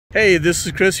Hey, this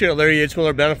is Chris here at Larry H.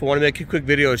 Miller Benefit. I want to make a quick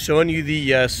video showing you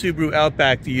the Subaru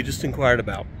Outback that you just inquired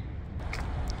about.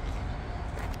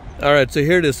 Alright, so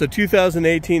here it is. So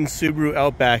 2018 Subaru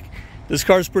Outback. This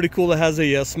car is pretty cool. It has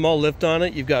a small lift on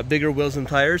it. You've got bigger wheels and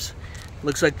tires.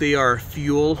 Looks like they are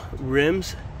fuel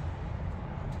rims.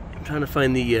 I'm trying to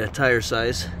find the tire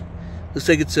size. Looks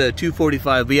like it's a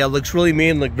 245, but yeah, it looks really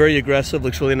mean, look very aggressive,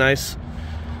 looks really nice.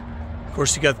 Of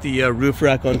course, you got the roof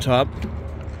rack on top.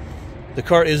 The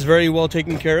car is very well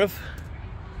taken care of.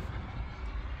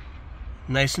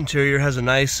 Nice interior, has a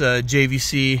nice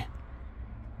JVC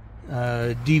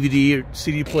DVD or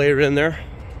CD player in there.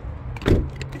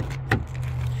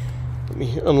 Let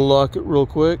me unlock it real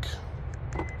quick.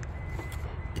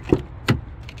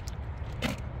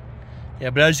 Yeah,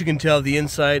 but as you can tell, the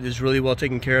inside is really well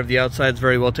taken care of. The outside is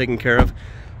very well taken care of.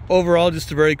 Overall, just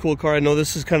a very cool car. I know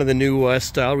this is kind of the new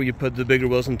style where you put the bigger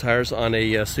wheels and tires on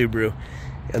a Subaru.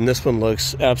 And this one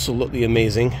looks absolutely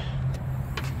amazing.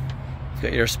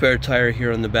 Got your spare tire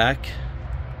here on the back.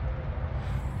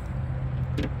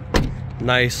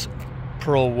 Nice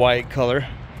pearl white color.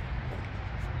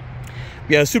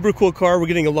 Yeah, super cool car. We're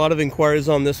getting a lot of inquiries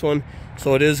on this one,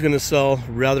 so it is going to sell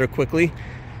rather quickly.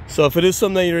 So if it is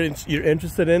something that you're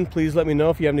interested in, please let me know.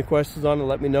 If you have any questions on it,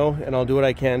 let me know, and I'll do what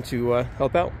I can to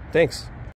help out. Thanks.